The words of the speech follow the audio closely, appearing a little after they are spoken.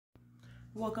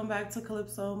Welcome back to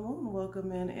Calypso Moon.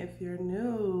 Welcome in if you're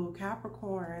new.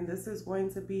 Capricorn, this is going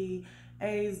to be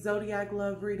a zodiac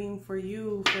love reading for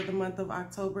you for the month of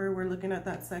October. We're looking at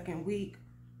that second week.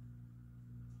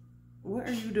 What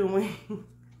are you doing?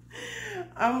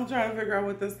 I'm trying to figure out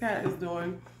what this cat is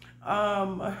doing.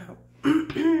 Over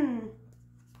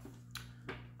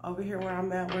here where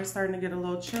I'm at, we're starting to get a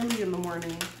little chilly in the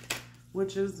morning,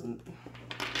 which is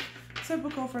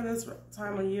typical for this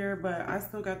time of year, but I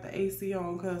still got the AC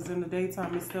on because in the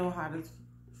daytime it's still hot as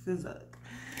physic.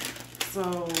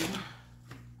 So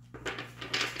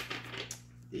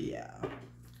yeah,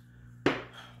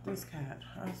 this cat,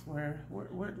 I swear,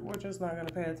 we're just not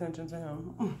gonna pay attention to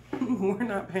him. We're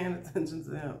not paying attention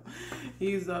to him.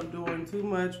 He's up doing too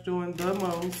much, doing the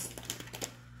most.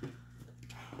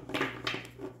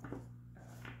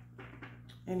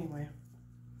 Anyway,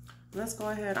 let's go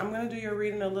ahead. I'm going to do your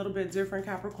reading a little bit different,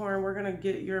 Capricorn. We're going to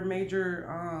get your major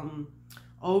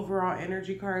overall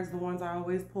energy cards, the ones I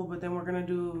always pull, but then we're going to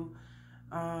do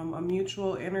a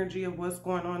mutual energy of what's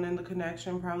going on in the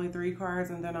connection, probably 3 cards,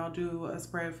 and then I'll do a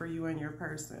spread for you and your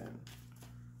person.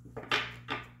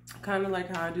 Kind of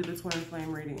like how I do the twin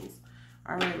flame readings.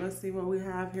 All right, let's see what we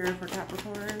have here for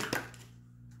Capricorn.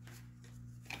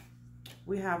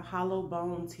 We have hollow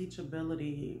bone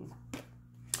teachability.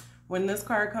 When this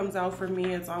card comes out for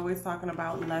me, it's always talking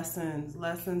about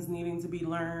lessons needing to be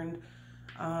learned,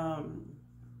 and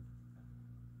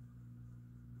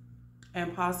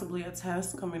possibly a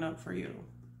test coming up for you.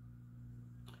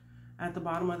 At the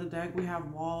bottom of the deck, we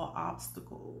have wall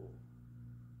obstacle.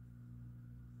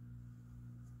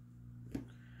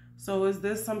 So is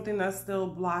this something that's still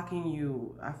blocking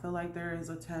you? I feel like there is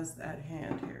a test at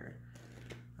hand here.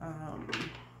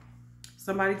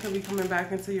 Somebody could be coming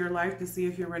back into your life to see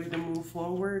if you're ready to move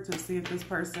forward, to see if this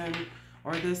person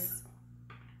or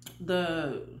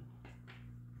the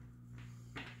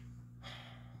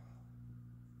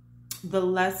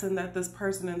lesson that this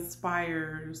person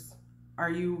inspires,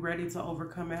 are you ready to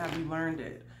overcome it? Have you learned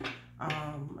it?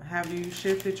 Have you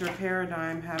shifted your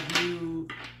paradigm? Have you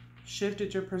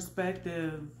shifted your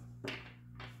perspective?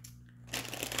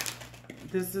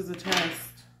 This is a test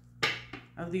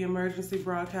of the emergency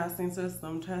broadcasting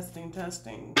system.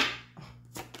 Testing.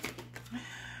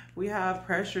 We have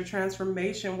pressure,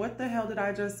 transformation. What the hell did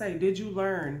I just say? Did you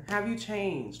learn? Have you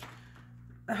changed?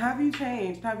 Have you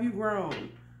changed? Have you grown?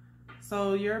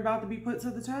 So you're about to be put to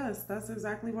the test. That's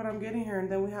exactly what I'm getting here.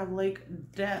 And then we have lake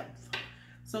depth.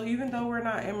 So even though we're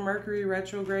not in Mercury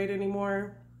retrograde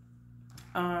anymore,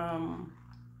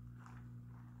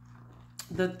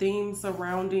 the theme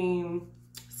surrounding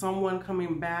someone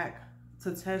coming back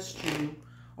to test you,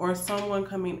 or someone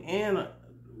coming in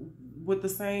with the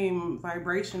same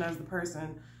vibration as the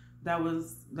person that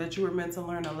you were meant to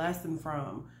learn a lesson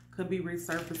from, could be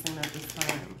resurfacing at this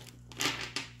time.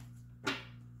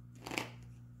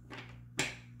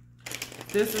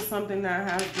 This is something that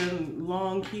has been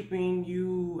long keeping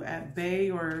you at bay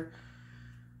or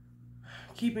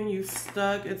keeping you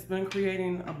stuck. It's been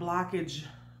creating a blockage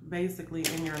basically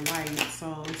in your life.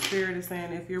 So Spirit is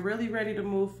saying, if you're really ready to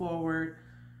move forward,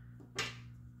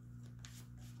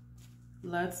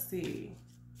 let's see.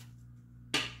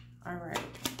 All right,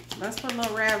 let's put a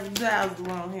little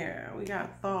razzle-dazzle on here. We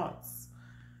got thoughts.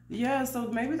 Yeah, so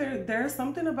maybe there's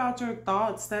something about your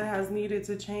thoughts that has needed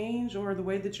to change, or the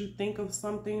way that you think of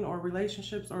something or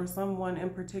relationships or someone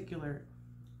in particular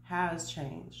has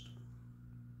changed.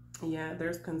 Yeah,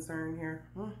 there's concern here.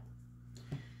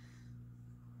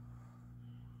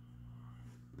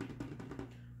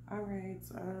 All right,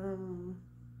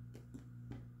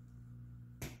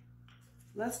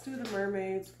 let's do the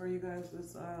mermaids for you guys.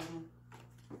 This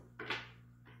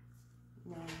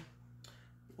no,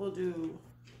 we'll do,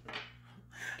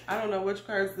 I don't know which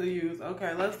cards to use.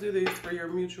 Okay, let's do these for your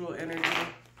mutual energy.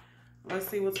 Let's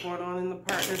see what's going on in the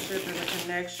partnership and the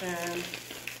connection.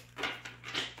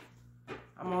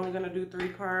 I'm only gonna do 3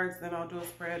 cards, then I'll do a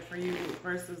spread for you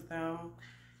versus them.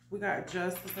 We got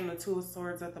Justice and the 2 of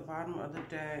Swords at the bottom of the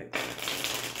deck.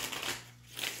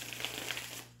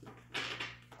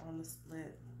 On the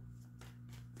split.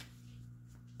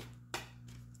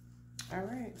 All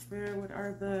right, Spirit, what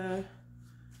are the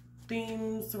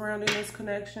themes surrounding this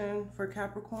connection for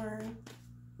Capricorn?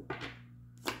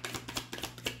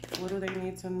 What do they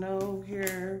need to know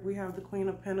here? We have the Queen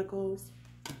of Pentacles.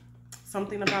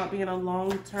 Something about being a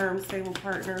long-term stable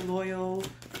partner, loyal,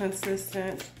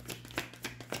 consistent,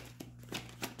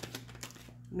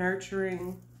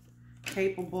 nurturing,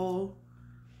 capable,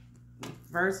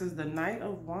 versus the Knight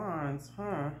of Wands.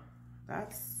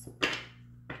 That's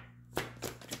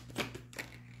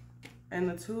And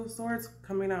the Two of Swords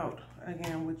coming out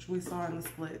again, which we saw in the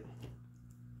split.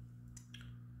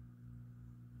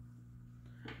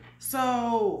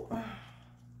 So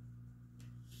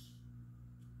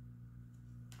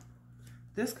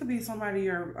this could be somebody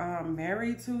you're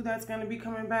married to that's going to be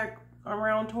coming back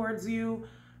around towards you,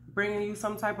 bringing you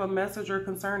some type of message or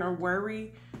concern or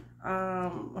worry.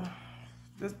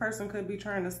 This person could be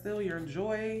trying to steal your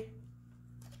joy.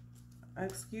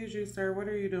 Excuse you, sir. What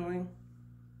are you doing?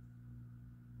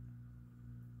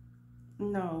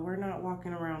 No, we're not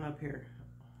walking around up here.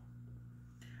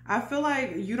 I feel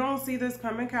like you don't see this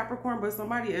coming, Capricorn, but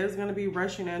somebody is going to be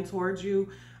rushing in towards you.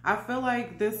 I feel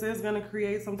like this is going to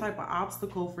create some type of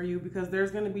obstacle for you because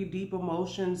there's going to be deep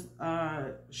emotions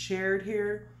shared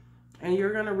here. And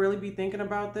you're going to really be thinking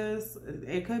about this.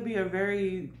 It could be a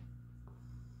very,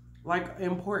 like,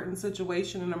 important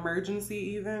situation, an emergency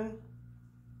even.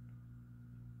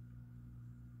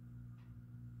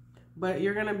 But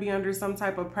you're going to be under some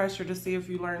type of pressure to see if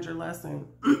you learned your lesson.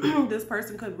 This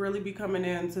person could really be coming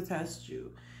in to test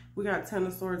you. We got 10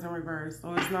 of Swords in reverse,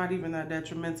 so it's not even that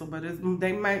detrimental, but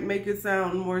they might make it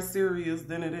sound more serious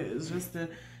than it is, just to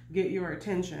get your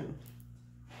attention.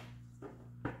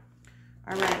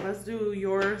 All right, let's do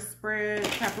your spread,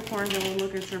 Capricorn, then we'll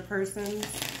look at your person's.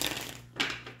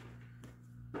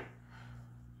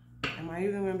 Am I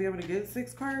even going to be able to get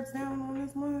 6 cards down on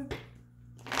this one?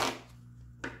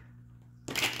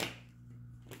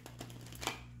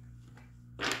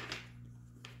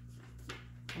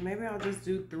 Maybe I'll just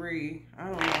do 3. I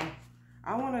don't know.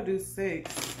 I want to do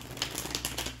 6.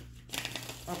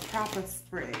 A proper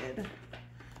spread.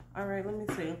 All right, let me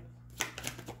see.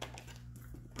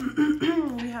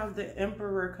 We have the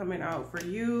Emperor coming out for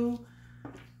you.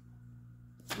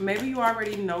 Maybe you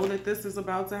already know that this is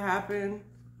about to happen.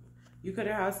 You could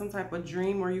have had some type of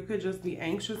dream, or you could just be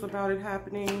anxious about it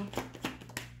happening.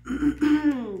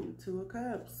 2 of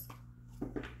Cups.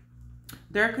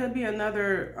 There could be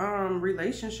another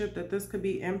relationship that this could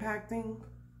be impacting.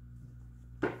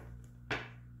 I'm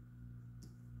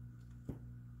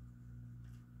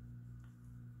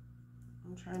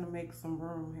trying to make some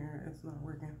room here. It's not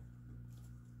working.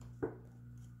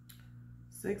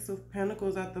 6 of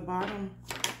Pentacles at the bottom.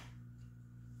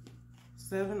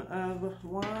 7 of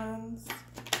Wands.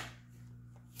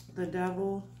 The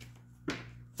Devil.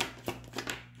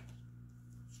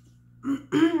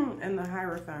 And the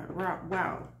Hierophant.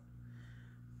 Wow.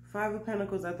 5 of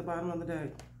Pentacles at the bottom of the deck.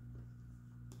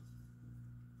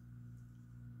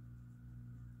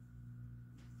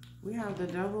 We have the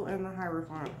Devil and the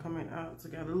Hierophant coming out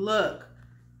together. Look.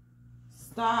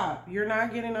 Stop. You're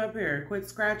not getting up here. Quit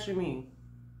scratching me.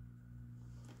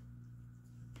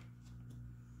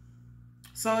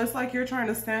 So it's like you're trying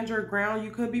to stand your ground.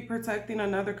 You could be protecting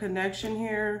another connection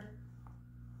here.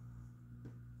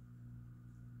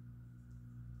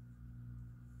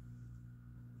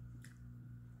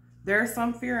 There's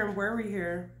some fear and worry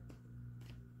here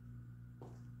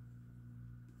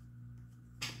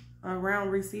around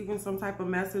receiving some type of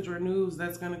message or news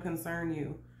that's going to concern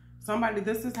you.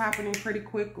 This is happening pretty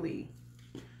quickly.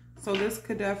 So this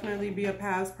could definitely be a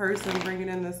past person bringing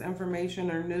in this information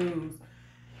or news.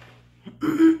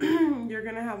 You're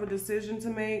going to have a decision to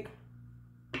make.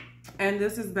 And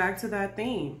this is back to that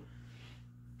theme.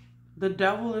 The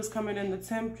Devil is coming in to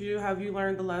tempt you. Have you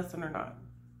learned the lesson or not?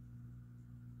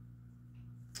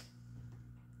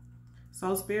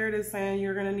 So Spirit is saying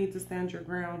you're going to need to stand your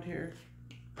ground here.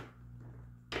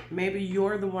 Maybe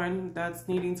you're the one that's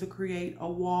needing to create a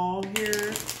wall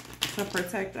here to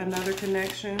protect another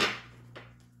connection.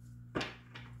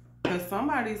 Because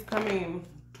somebody's coming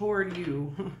toward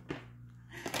you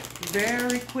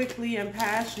very quickly and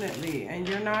passionately. And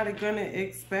you're not going to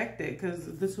expect it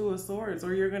because the 2 of Swords,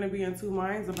 or you're going to be in 2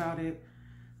 minds about it.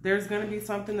 There's going to be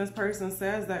something this person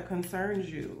says that concerns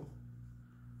you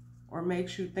or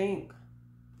makes you think.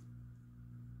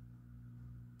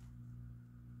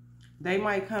 They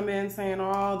might come in saying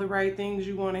all the right things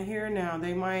you want to hear now.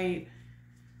 They might...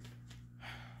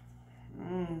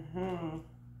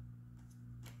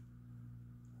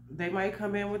 They might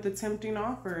come in with a tempting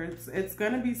offer. It's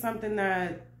going to be something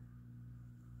that...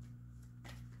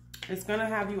 It's going to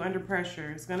have you under pressure.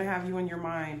 It's going to have you in your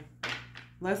mind.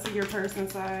 Let's see your person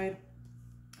side.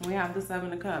 We have the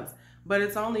 7 of Cups. But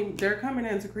it's only... They're coming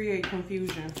in to create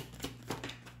confusion.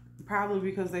 Probably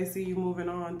because they see you moving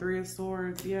on. 3 of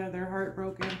Swords. Yeah, they're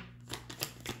heartbroken.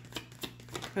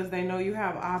 Because they know you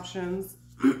have options.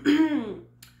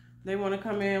 They want to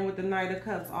come in with the Knight of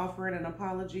Cups offering an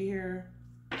apology here.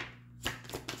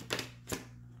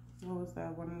 What was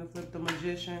that? Wanting to flip the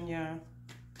Magician. Yeah.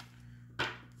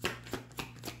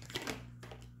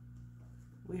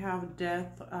 We have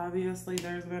death. Obviously,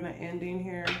 there's been an ending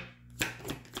here.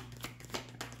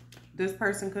 This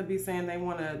person could be saying they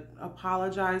want to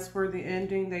apologize for the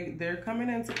ending. They're coming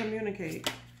in to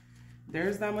communicate.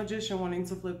 There's that Magician wanting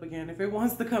to flip again. If it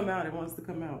wants to come out, it wants to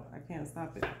come out. I can't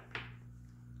stop it.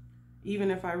 Even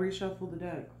if I reshuffle the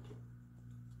deck.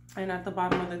 And at the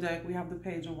bottom of the deck, we have the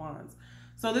Page of Wands.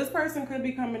 So this person could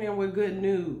be coming in with good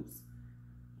news.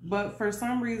 But for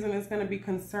some reason, it's going to be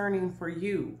concerning for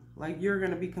you. Like, you're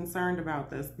going to be concerned about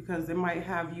this because it might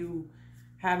have you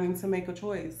having to make a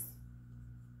choice.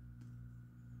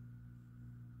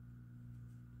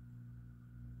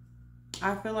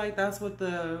 I feel like that's what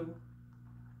the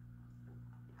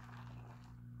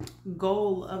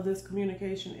goal of this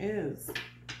communication is.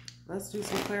 Let's do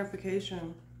some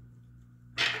clarification.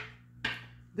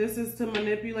 This is to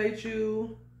manipulate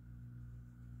you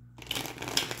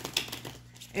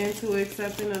into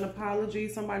accepting an apology.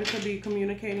 Somebody could be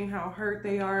communicating how hurt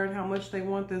they are and how much they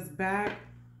want this back.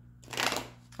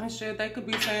 And shit, they could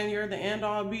be saying you're the end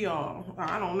all be all.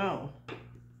 I don't know.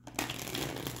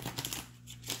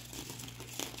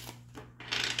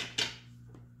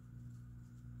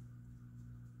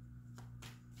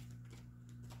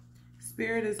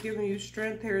 Spirit is giving you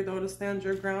strength here, though, to stand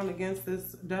your ground against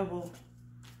this devil,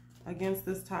 against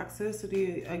this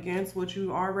toxicity, against what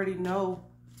you already know,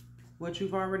 what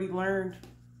you've already learned,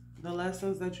 the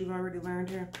lessons that you've already learned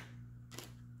here.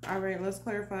 All right, let's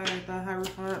clarify the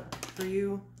Hierophant for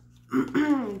you.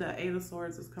 The Eight of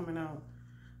Swords is coming out.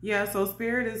 Yeah, so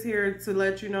Spirit is here to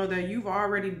let you know that you've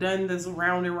already done this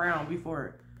round and round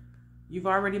before. You've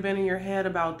already been in your head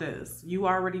about this. You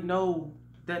already know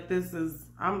that this is,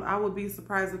 I would be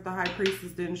surprised if the High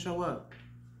Priestess didn't show up.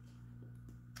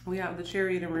 We have the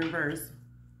Chariot in reverse.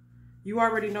 You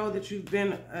already know that you've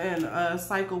been in a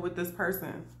cycle with this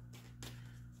person.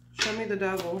 Show me the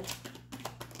Devil.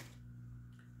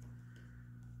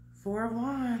 Four of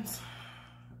Wands.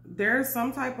 There's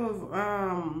some type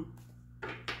of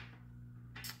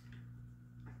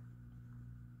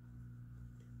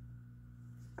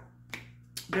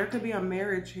there could be a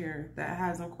marriage here that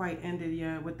hasn't quite ended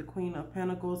yet with the Queen of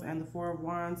Pentacles and the Four of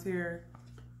Wands here.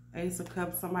 Ace of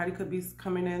Cups. Somebody could be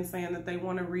coming in saying that they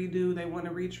want to redo, they want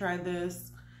to retry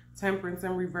this. Temperance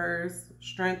in reverse,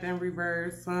 Strength in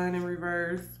reverse, Sun in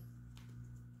reverse.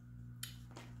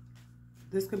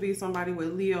 This could be somebody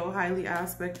with Leo highly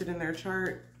aspected in their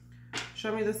chart.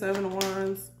 Show me the Seven of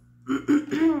Wands.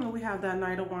 We have that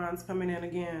Knight of Wands coming in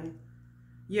again.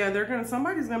 Yeah,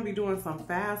 somebody's gonna be doing some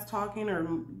fast talking or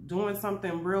doing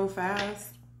something real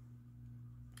fast,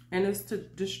 and it's to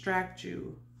distract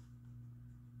you.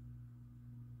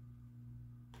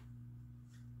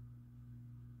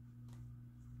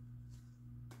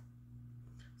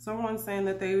 Someone's saying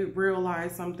that they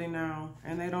realize something now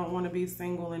and they don't want to be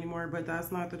single anymore, but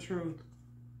that's not the truth.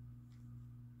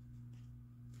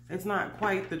 It's not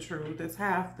quite the truth. It's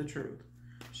half the truth.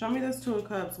 Show me this Two of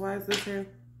Cups. Why is this here?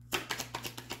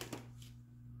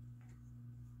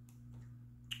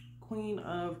 Queen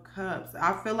of Cups.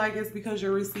 I feel like it's because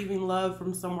you're receiving love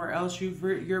from somewhere else.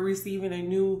 You're receiving a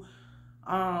new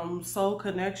soul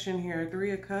connection here.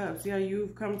 Three of Cups. Yeah,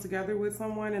 you've come together with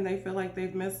someone and they feel like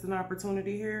they've missed an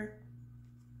opportunity here.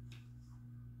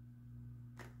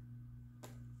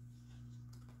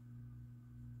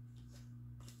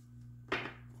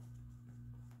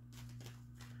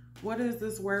 What is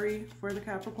this worry for the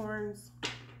Capricorns?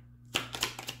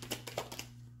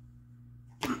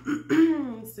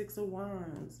 Six of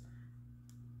Wands.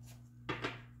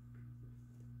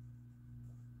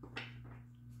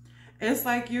 It's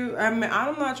like I'm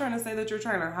not trying to say that you're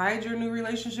trying to hide your new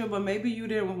relationship, but maybe you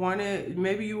didn't want it.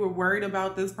 Maybe you were worried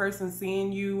about this person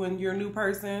seeing you and your new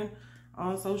person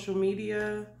on social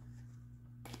media,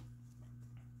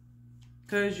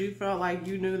 because you felt like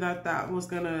you knew that that was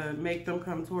going to make them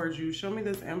come towards you. Show me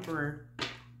this Emperor.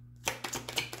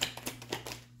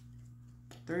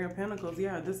 Three of Pentacles.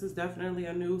 Yeah, this is definitely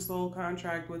a new soul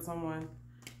contract with someone.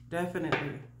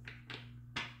 Definitely.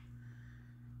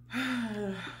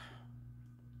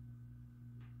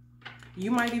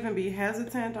 You might even be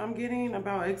hesitant, I'm getting,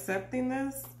 about accepting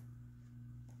this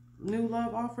new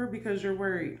love offer because you're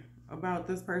worried about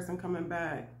this person coming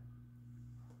back.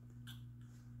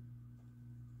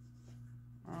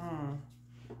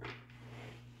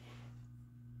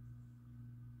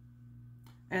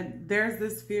 And there's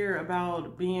this fear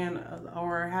about being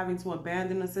or having to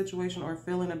abandon a situation or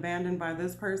feeling abandoned by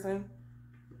this person.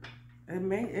 It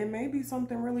may be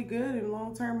something really good in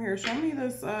long term here. Show me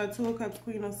this Two of Cups,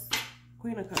 Queen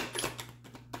of Cups.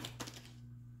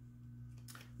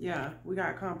 Yeah, we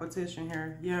got competition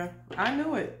here. Yeah, I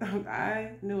knew it.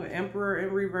 I knew it. Emperor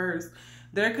in reverse.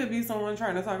 There could be someone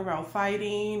trying to talk about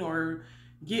fighting or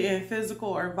getting physical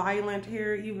or violent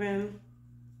here even.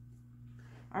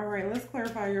 All right, let's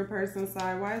clarify your person's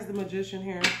side. Why is the Magician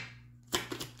here?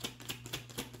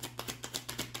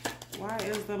 Why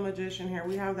is the Magician here?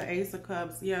 We have the Ace of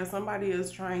Cups. Yeah, somebody is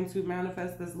trying to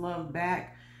manifest this love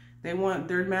back. They're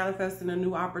manifesting a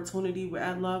new opportunity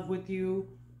at love with you.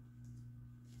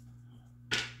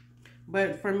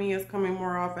 But for me, it's coming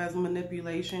more off as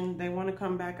manipulation. They want to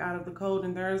come back out of the code,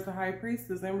 and there's the High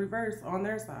Priestess in reverse on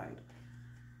their side.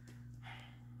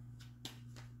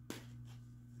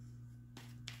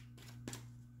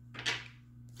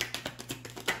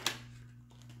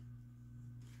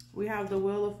 We have the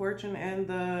Wheel of Fortune and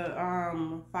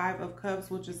the Five of Cups,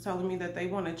 which is telling me that they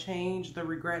want to change the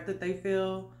regret that they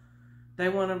feel. They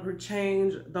want to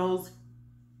change those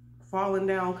fallen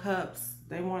down cups.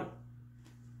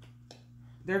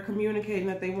 They're communicating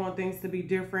that they want things to be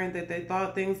different, that they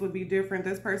thought things would be different.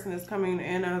 This person is coming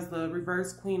in as the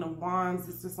reverse Queen of Wands.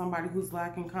 This is somebody who's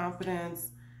lacking confidence.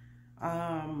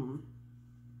 Could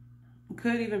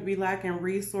even be lacking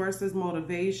resources,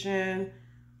 motivation.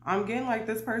 I'm getting like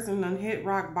this person done hit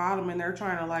rock bottom and they're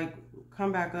trying to like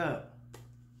come back up.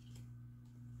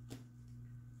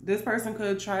 This person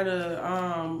could try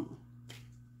to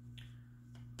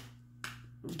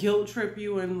guilt trip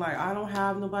you and like, I don't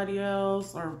have nobody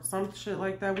else or some shit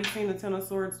like that. We've seen the Ten of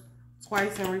Swords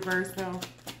twice in reverse now.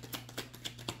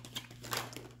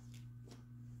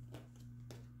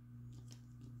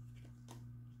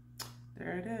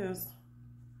 There it is.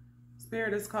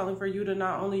 Spirit is calling for you to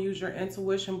not only use your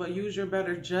intuition, but use your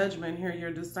better judgment here,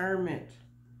 your discernment.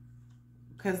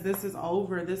 Because this is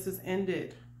over. This is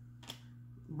ended.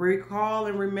 Recall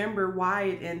and remember why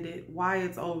it ended, why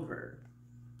it's over.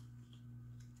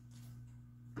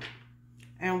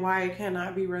 And why it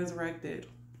cannot be resurrected.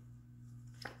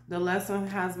 The lesson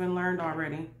has been learned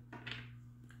already.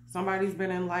 Somebody's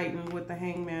been enlightened with the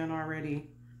Hangman already.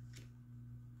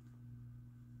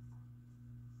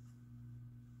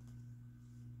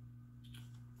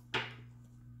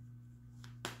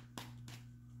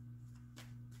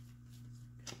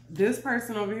 This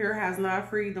person over here has not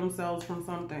freed themselves from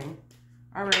something.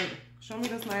 All right, show me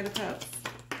this Knight of Cups.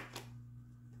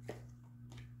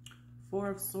 Four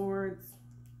of Swords.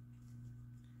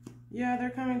 Yeah, they're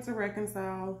coming to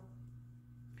reconcile.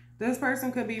 This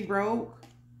person could be broke.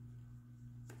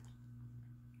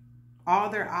 All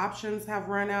their options have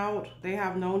run out. They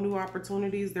have no new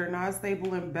opportunities. They're not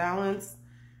stable and balanced.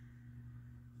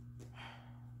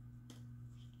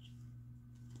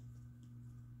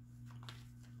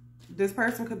 This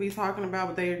person could be talking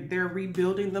about they're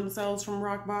rebuilding themselves from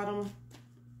rock bottom.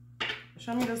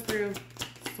 Show me this Three of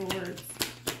Swords.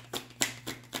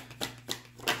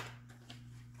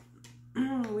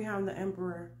 We have the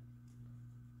Emperor.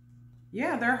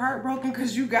 Yeah, they're heartbroken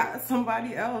because you got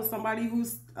somebody else. Somebody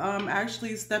who's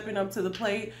actually stepping up to the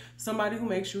plate. Somebody who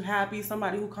makes you happy.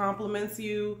 Somebody who compliments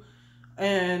you.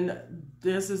 And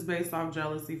this is based off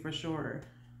jealousy for sure.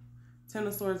 Ten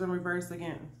of Swords in reverse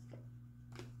again.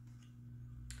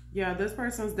 Yeah, this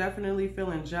person's definitely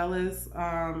feeling jealous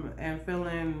and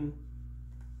feeling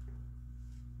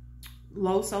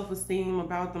low self-esteem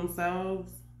about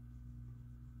themselves.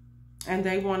 And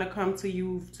they want to come to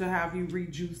you to have you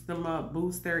rejuice them up,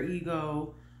 boost their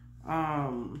ego.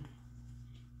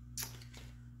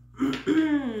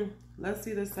 Let's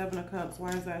see the Seven of Cups.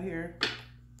 Why is that here?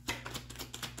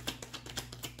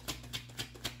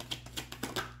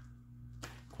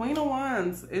 Queen of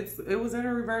Wands. It was in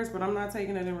a reverse, but I'm not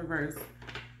taking it in reverse.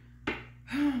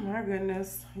 Oh my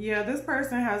goodness. Yeah, this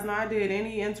person has not did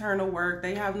any internal work.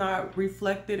 They have not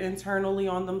reflected internally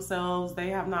on themselves. They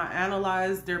have not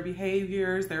analyzed their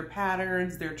behaviors, their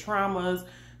patterns, their traumas.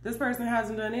 This person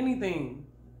hasn't done anything.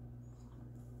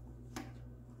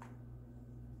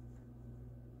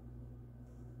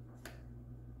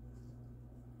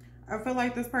 I feel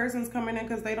like this person's coming in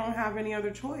because they don't have any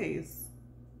other choice.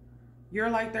 You're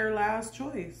like their last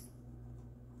choice.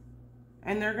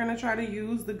 And they're going to try to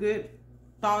use the good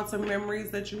thoughts and memories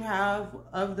that you have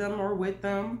of them or with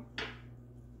them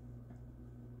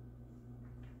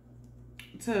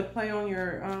to play on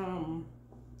your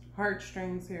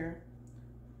heartstrings here.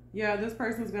 Yeah, this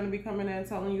person's going to be coming in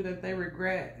telling you that they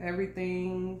regret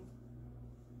everything.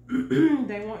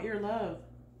 They want your love,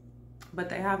 but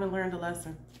they haven't learned a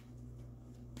lesson.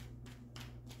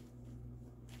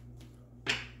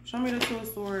 Show me the Two of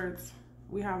Swords.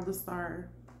 We have the Star.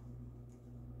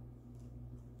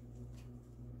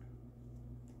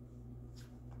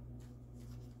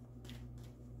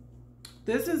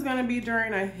 This is going to be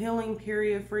during a healing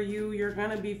period for you. You're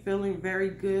going to be feeling very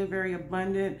good, very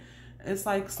abundant. It's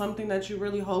like something that you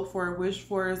really hope for or wish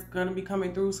for is going to be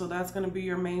coming through. So that's going to be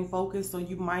your main focus. So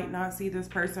you might not see this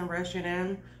person rushing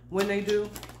in when they do.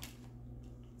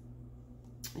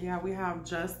 Yeah, we have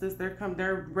justice.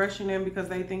 They're rushing in because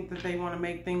they think that they want to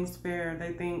make things fair.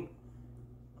 They think,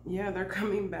 yeah, they're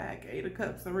coming back. 8 of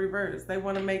Cups in reverse. They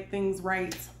want to make things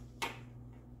right.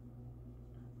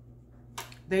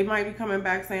 They might be coming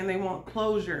back saying they want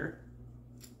closure.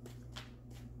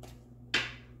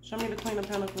 Show me the Queen of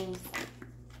Pentacles.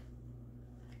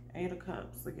 8 of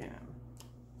Cups again.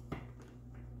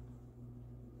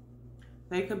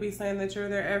 They could be saying that you're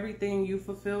their everything. You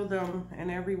fulfill them in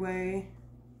every way.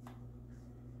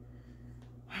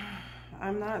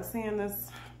 I'm not seeing this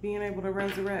being able to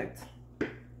resurrect.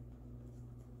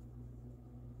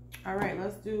 All right,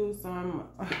 let's do some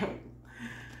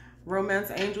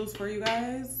romance angels for you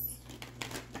guys.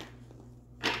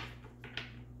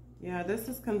 Yeah, this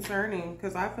is concerning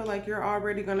because I feel like you're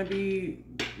already going to be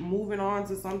moving on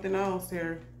to something else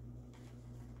here.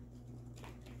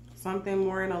 Something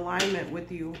more in alignment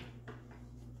with you.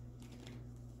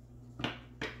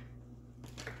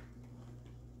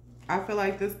 I feel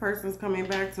like this person's coming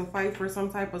back to fight for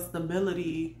some type of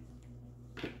stability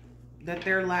that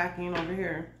they're lacking over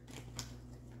here.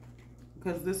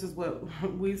 Because this is what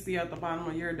we see at the bottom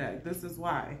of your deck. This is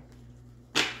why.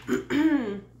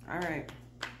 All right.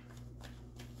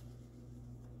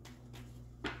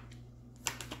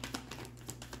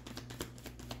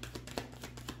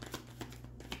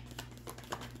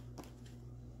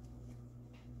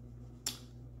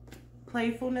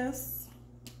 Playfulness.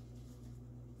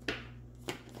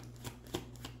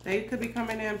 They could be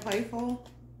coming in playful.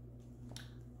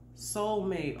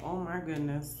 Soulmate. Oh my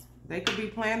goodness. They could be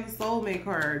playing the soulmate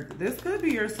card. This could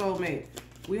be your soulmate.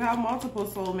 We have multiple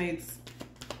soulmates.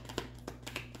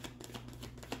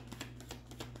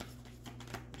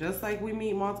 Just like we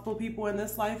meet multiple people in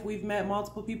this life, we've met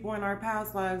multiple people in our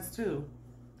past lives too.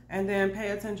 And then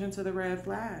pay attention to the red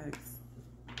flags.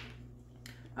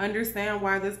 Understand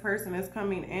why this person is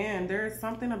coming in. There's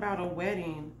something about a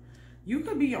wedding. You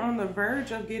could be on the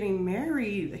verge of getting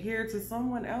married here to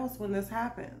someone else when this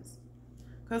happens.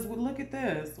 Because look at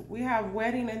this. We have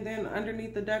wedding, and then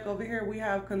underneath the deck over here, we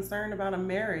have concern about a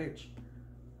marriage.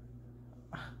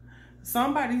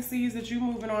 Somebody sees that you're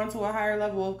moving on to a higher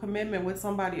level of commitment with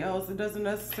somebody else. It doesn't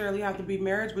necessarily have to be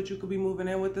marriage, but you could be moving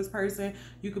in with this person.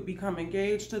 You could become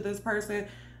engaged to this person.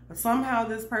 Somehow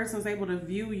this person's able to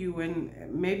view you, and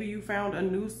maybe you found a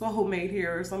new soulmate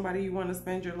here or somebody you want to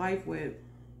spend your life with.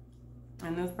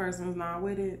 And this person's not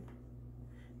with it.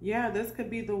 Yeah, this could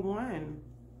be the one.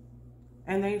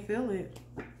 And they feel it.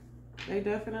 They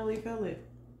definitely feel it.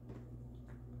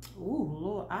 Ooh,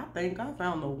 Lord, I think I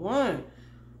found the one.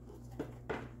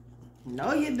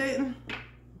 No, you didn't.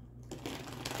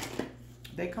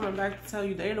 They coming back to tell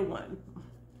you they're the one.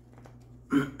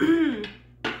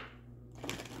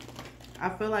 I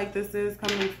feel like this is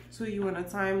coming to you in a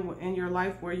time in your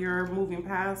life where you're moving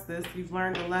past this. You've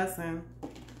learned a lesson.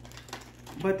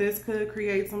 But this could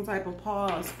create some type of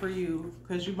pause for you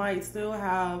because you might still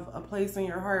have a place in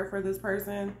your heart for this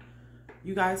person.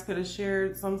 You guys could have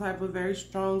shared some type of very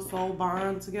strong soul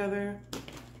bond together.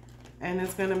 And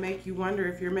it's going to make you wonder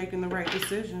if you're making the right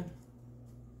decision.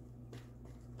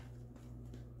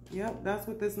 Yep, that's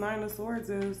what this 9 of Swords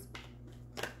is.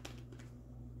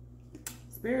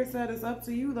 Spirit said it's up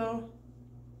to you though.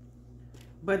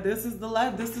 But this is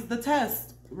the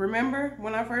test. Remember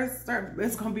when I first started,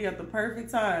 it's going to be at the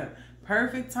perfect time.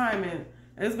 Perfect timing.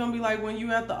 It's going to be like when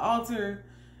you at the altar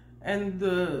and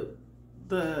the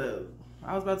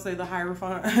I was about to say the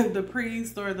hierophant, the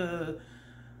priest or the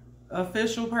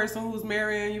official person who's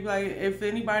marrying you, like, if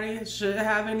anybody should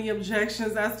have any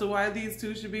objections as to why these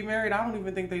two should be married, I don't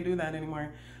even think they do that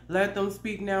anymore. Let them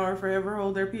speak now or forever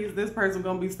hold their peace. This person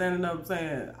going to be standing up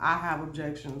saying, I have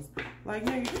objections. Like,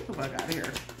 nigga, get the fuck out of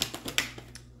here.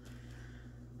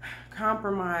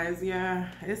 Compromise, yeah.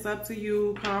 It's up to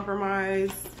you.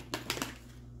 Compromise.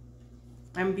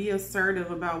 And be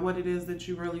assertive about what it is that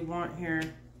you really want here.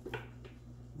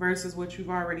 Versus what you've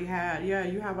already had. Yeah,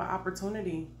 you have an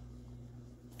opportunity.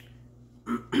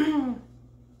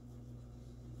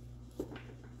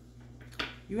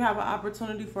 You have an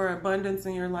opportunity for abundance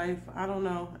in your life. I don't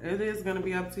know. It is going to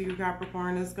be up to you,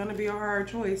 Capricorn. It's going to be a hard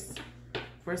choice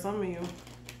for some of you.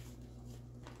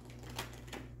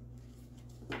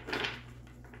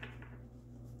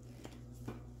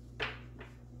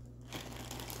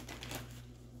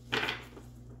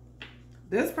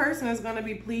 This person is going to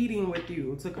be pleading with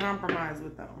you to compromise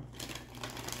with them.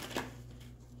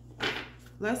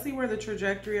 Let's see where the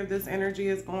trajectory of this energy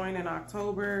is going in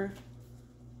October.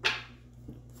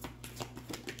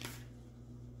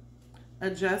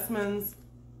 Adjustments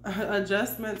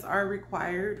are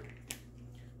required.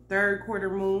 Third quarter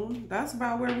moon. That's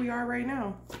about where we are right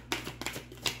now.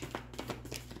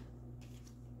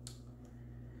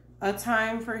 A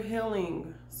time for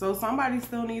healing. So somebody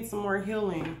still needs some more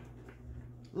healing.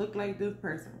 Look like this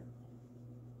person.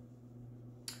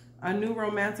 A new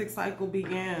romantic cycle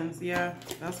begins. Yeah,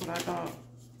 that's what I thought.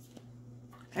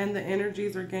 And the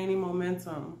energies are gaining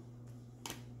momentum.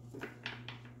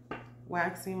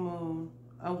 Waxing moon.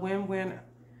 A win-win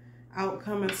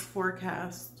outcome is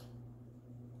forecast.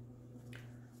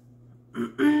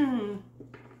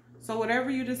 So whatever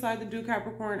you decide to do,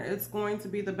 Capricorn, it's going to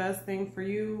be the best thing for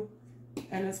you.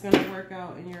 And it's going to work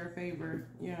out in your favor.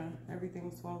 Yeah,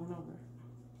 everything's falling over.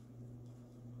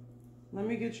 Let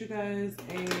me get you guys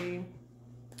a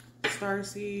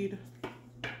Starseed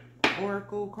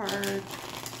Oracle card.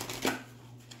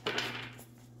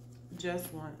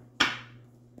 Just one.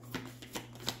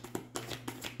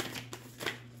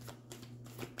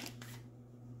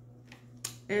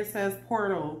 It says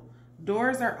portal.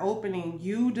 Doors are opening.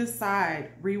 You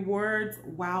decide. Rewards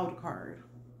wild card.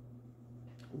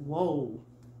 Whoa.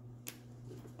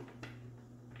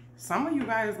 Some of you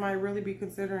guys might really be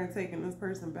considering taking this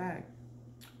person back.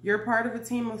 You're part of a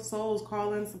team of souls.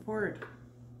 Call in support.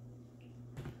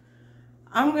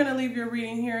 I'm going to leave your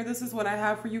reading here. This is what I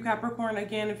have for you, Capricorn.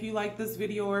 Again, if you like this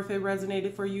video or if it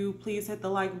resonated for you, please hit the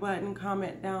like button,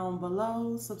 comment down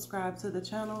below, subscribe to the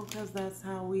channel because that's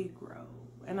how we grow.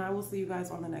 And I will see you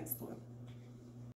guys on the next one.